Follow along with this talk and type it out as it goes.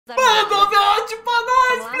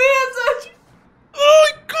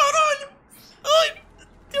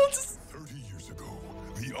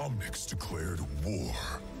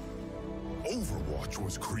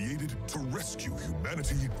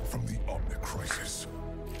humanity from the Omnicrisis.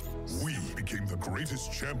 We became the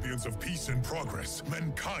greatest champions of peace and progress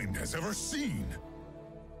mankind has ever seen.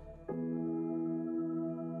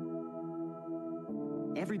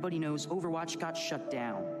 Everybody knows Overwatch got shut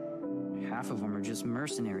down. Half of them are just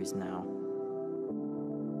mercenaries now.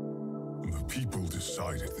 The people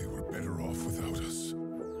decided they were better off without us.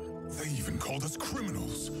 They even called us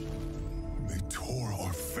criminals. They tore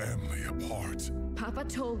our family apart. Papa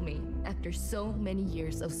told me, after so many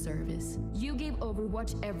years of service, you gave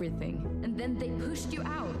Overwatch everything, and then they pushed you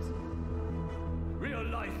out. Real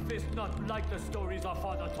life is not like the stories our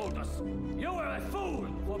father told us. You were a fool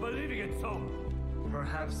for believing it so.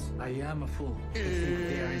 Perhaps I am a fool to think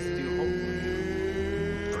there is still hope.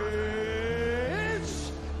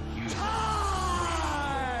 It's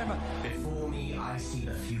time! Before me, I see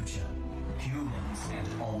the future. Humans and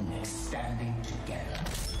Omnics standing together.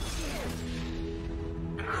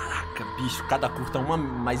 Caraca, bicho, cada curta é uma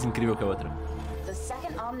mais incrível que a outra. The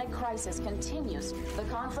second Omnic crisis continues. The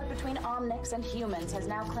conflict between Omnics and humans has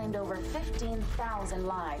now claimed over 15,000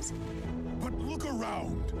 lives. But look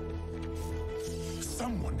around.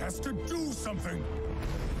 Someone has to do something.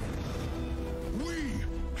 We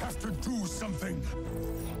have to do something.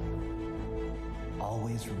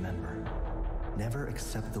 Always remember, never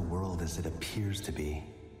accept the world as it appears to be.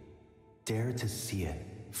 Dare to see it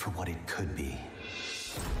for what it could be.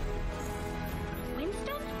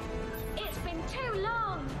 Winston? It's been too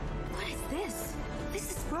long! What is this? This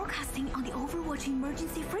is broadcasting on the Overwatch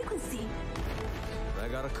emergency frequency. I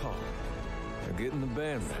got a call. They're getting the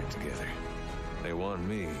band back together. They want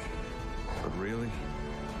me, but really,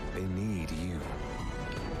 they need you.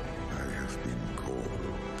 I have been called.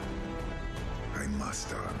 I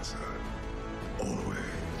must answer. Always.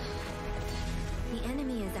 The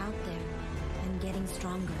enemy is out there and getting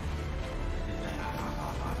stronger.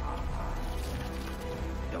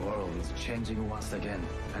 The world is changing once again,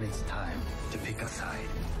 and it's time to pick a side.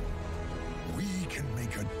 We can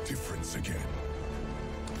make a difference again.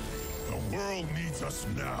 The world needs us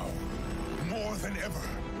now, more than ever.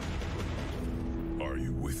 Are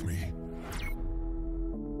you with me?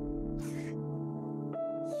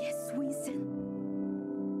 Yes, Winston.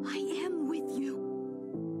 I am with you.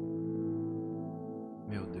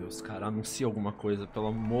 Meu Deus, cara, anuncia alguma coisa, pelo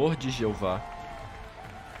amor de Jeová.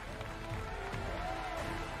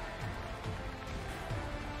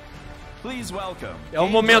 Please welcome. É o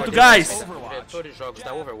momento, guys. Diretor de jogos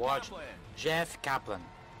da Overwatch, Jeff Kaplan.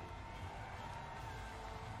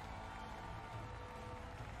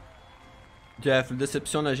 Jeff, não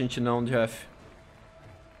decepciona a gente não, Jeff.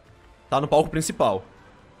 Tá no palco principal.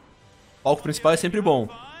 O palco principal é sempre bom.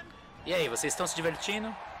 E aí, vocês estão se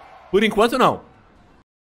divertindo? Por enquanto, não.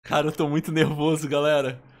 Cara, eu tô muito nervoso,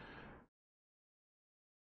 galera.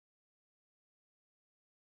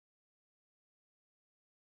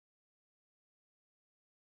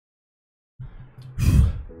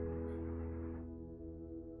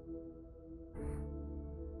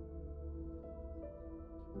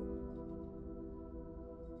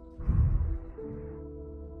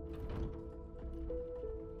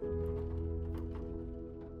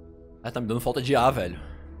 Ah, tá me dando falta de ar, velho.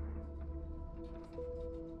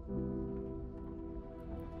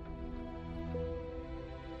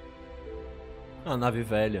 A nave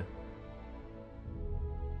velha.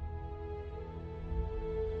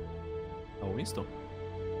 É o Winston?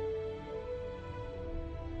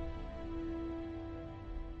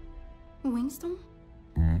 Winston?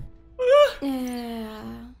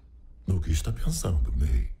 No que está pensando,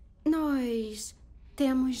 May? Nós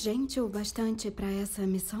temos gente o bastante para essa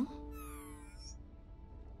missão?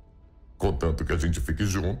 Contanto que a gente fique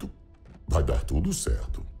junto, vai dar tudo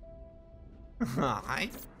certo.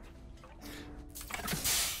 Ai.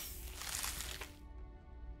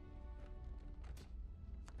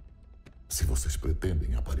 Se vocês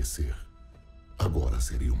pretendem aparecer, agora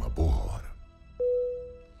seria uma boa hora.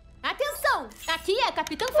 Atenção! Aqui é a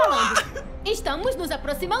capitã falando. Estamos nos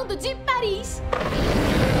aproximando de Paris.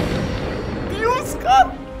 Deus,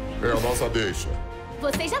 cara! É a nossa deixa.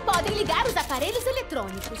 Vocês já podem ligar os aparelhos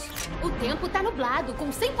eletrônicos. O tempo tá nublado, com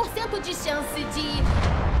 100% de chance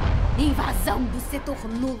de... invasão do setor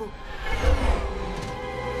nulo.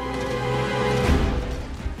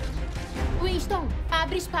 Winston,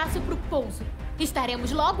 abre espaço pro pouso.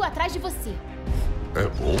 Estaremos logo atrás de você. É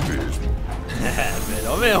bom mesmo. É,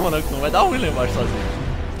 melhor mesmo, né? Não vai dar ruim lá embaixo sozinho.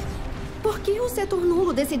 Por que o setor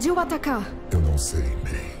nulo decidiu atacar? Eu não sei,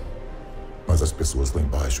 May. Mas as pessoas lá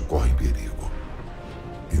embaixo correm perigo.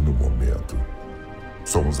 E no momento,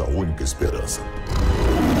 somos a única esperança.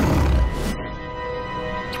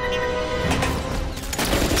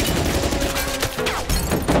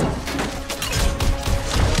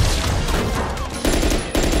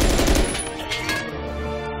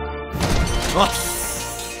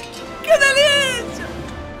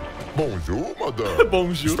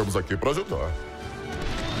 Bonjour. Estamos aqui para ajudar.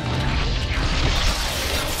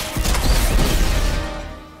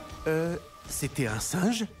 C'était un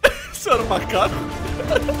singe? Isso era um macaco?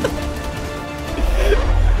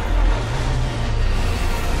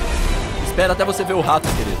 Espera até você ver o rato,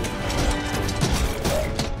 querido.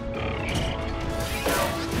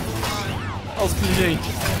 Olha os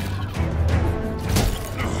pingentes.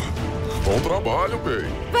 Bom trabalho, bem.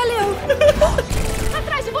 Valeu!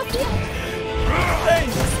 Atrás de você!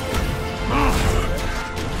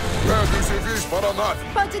 Leve os civis para a nave.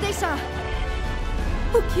 Pode deixar.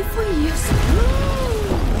 O que foi isso?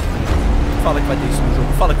 Fala que vai ter isso no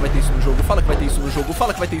jogo, fala que vai ter isso no jogo, fala que vai ter isso no jogo,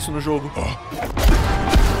 fala que vai ter isso no jogo.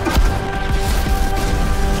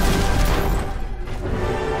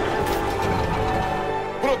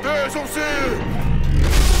 Protejam-se!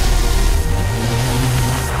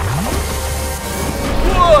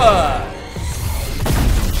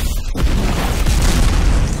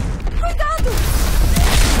 Cuidado!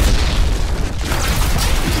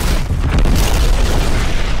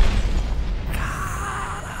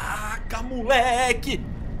 Caraca, moleque!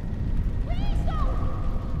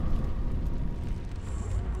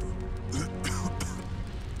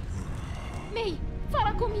 May,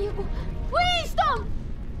 fala comigo. Winston!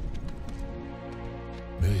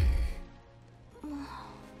 May.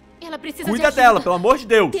 Ela precisa Cuida de ajuda. dela, pelo amor de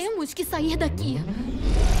Deus! Temos que sair daqui.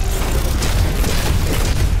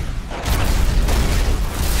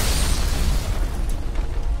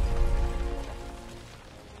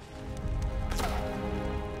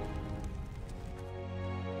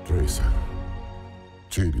 Tracer,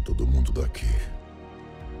 tire todo mundo daqui.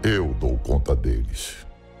 Eu dou conta deles.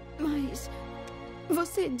 Mas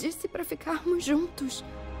você disse pra ficarmos juntos.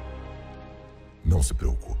 Não se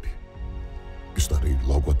preocupe. Estarei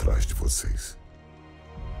logo atrás de vocês.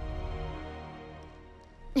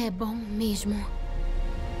 É bom mesmo.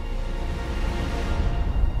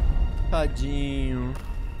 Tadinho.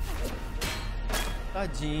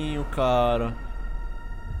 Tadinho, cara.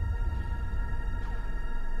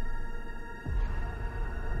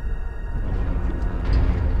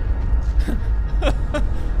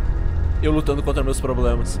 Eu lutando contra meus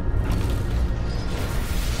problemas.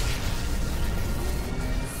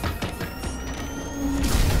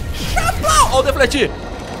 Olha o defletir!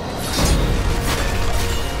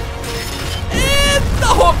 Eita,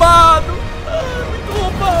 roubado! Ah, muito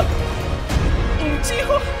roubado! Um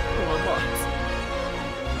tiro! Uma morte.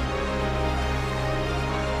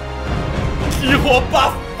 Que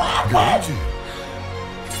roupa foda! Grande?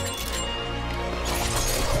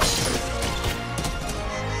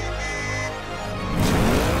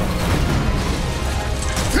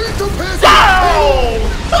 Sinta o peso!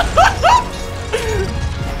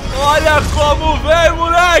 Olha como vem,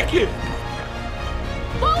 moleque!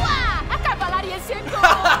 Boa! A cavalaria chegou!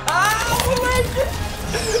 Moleque!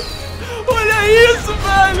 Olha isso,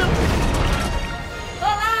 velho!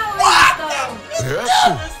 Olá,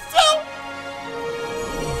 Winston!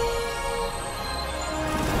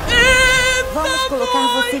 Vamos colocar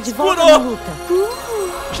você de volta Furou. na luta.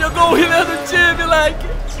 Chegou o healer do time, moleque!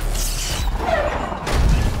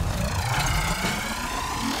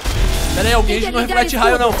 Pera aí, alguém não reflete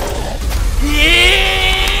raio, não.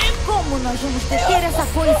 Como nós vamos deter essa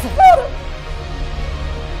coisa?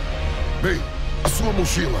 Bem, a sua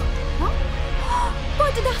mochila.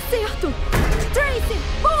 Pode dar certo! Tracy,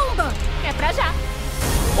 bomba! É pra já!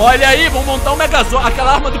 Olha aí, vamos montar um Megazord.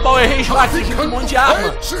 Aquela arma do Power Range lá que você junta um monte de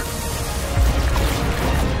arma.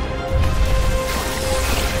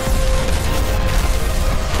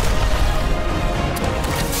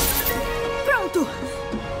 Pronto!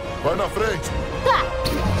 Vai na frente. Tá!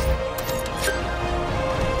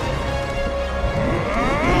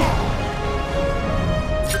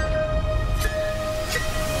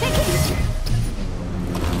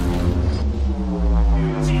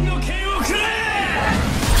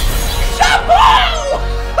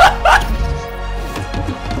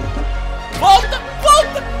 Volta!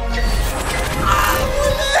 Volta! Ah,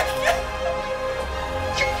 moleque!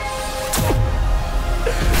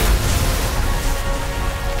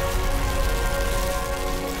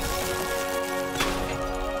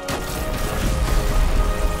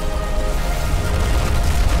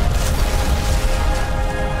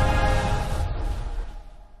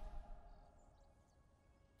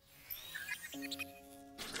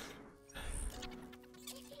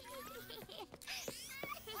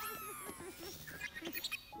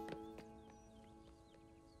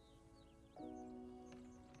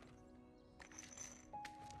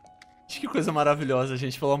 Que coisa maravilhosa,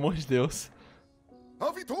 gente, pelo amor de Deus.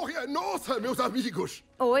 A vitória é nossa, meus amigos!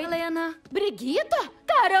 Oi, Lena. Brigitta?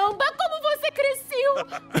 Caramba, como você cresceu!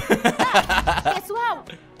 Pessoal,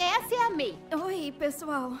 essa é a May. Oi,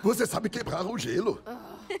 pessoal. Você sabe quebrar o gelo.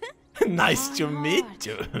 Nice to meet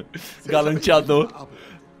you. Galanteador.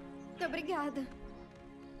 Muito obrigada.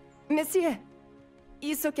 Monsieur,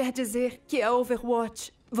 isso quer dizer que a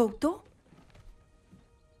Overwatch voltou?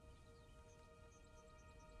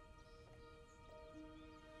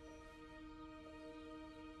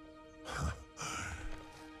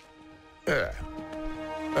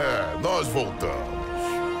 Nós voltamos.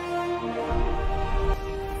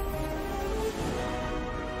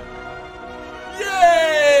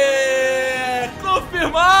 Yeah!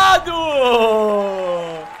 Confirmado!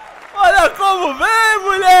 Olha como vem,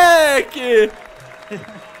 moleque!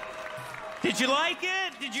 Did you like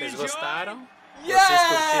it? Did you Vocês enjoy? gostaram? Yeah! Vocês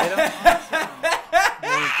curtiram?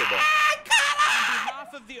 Muito bom.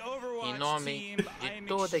 Em nome de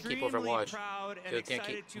toda a equipe Overwatch, eu tenho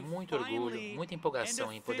aqui muito orgulho, muita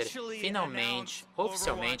empolgação em poder finalmente,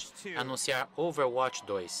 oficialmente, anunciar Overwatch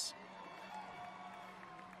 2.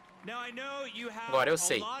 Agora, eu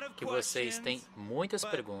sei que vocês têm muitas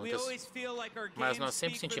perguntas, mas nós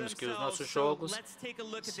sempre sentimos que os nossos jogos,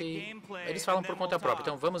 eles falam por conta própria.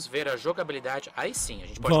 Então, vamos ver a jogabilidade. Aí sim, a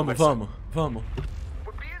gente pode conversar. Vamos.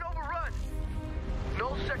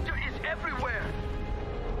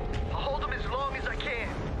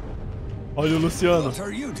 Olha o Luciano. What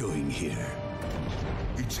are you doing here?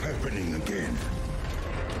 It's happening again.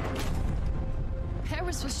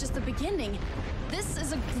 Paris was just the beginning. This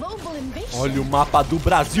is a global invasion. Olha o mapa do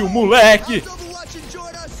Brasil, moleque! It's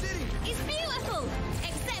beautiful,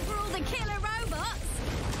 except for all the killer robots.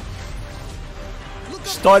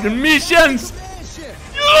 Story missions!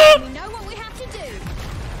 We know what we have to do.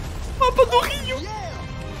 Mapa do Rio!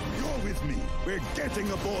 You're with me. We're getting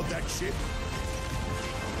aboard that ship.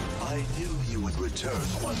 I knew you would return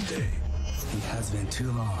one day. It has been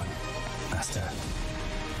too long, Master.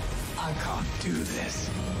 I can't do this.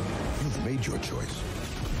 You've made your choice.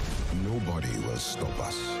 Nobody will stop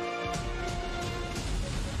us.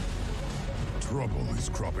 Trouble is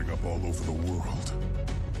cropping up all over the world.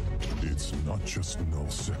 It's not just Null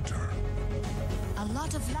Sector. A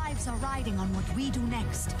lot of lives are riding on what we do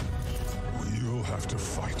next. We'll have to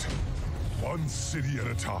fight. One city at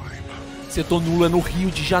a time. Setor Nulo é no Rio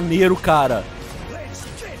de Janeiro, cara.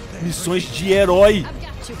 Missões de herói.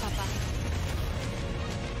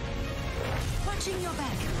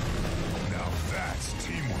 Now that's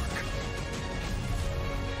teamwork.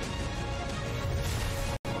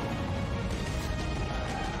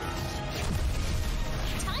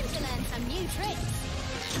 Time to learn some new tricks.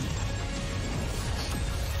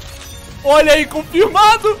 Olha aí,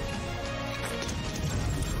 confirmado!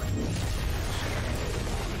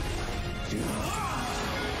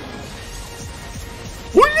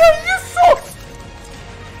 Olha isso!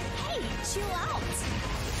 Hey, chill out.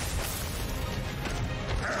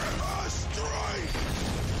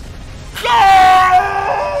 I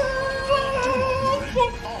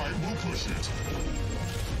will push it.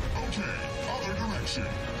 Okay, other direction.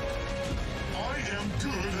 I am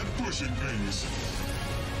good at pushing things.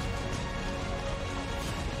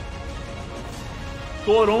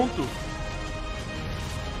 Toronto.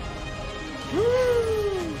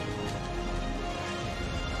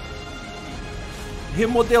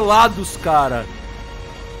 Remodelados, cara.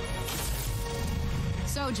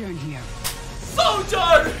 Sojourn here.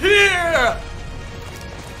 Sojourn here!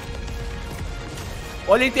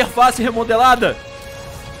 Olha a interface remodelada.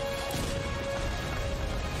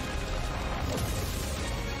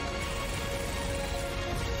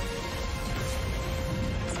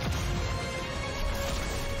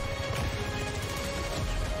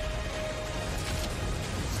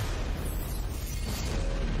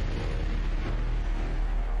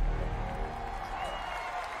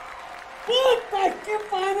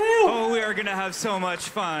 Oh, we are gonna have so much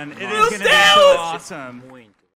fun. It is gonna be so awesome. Muito.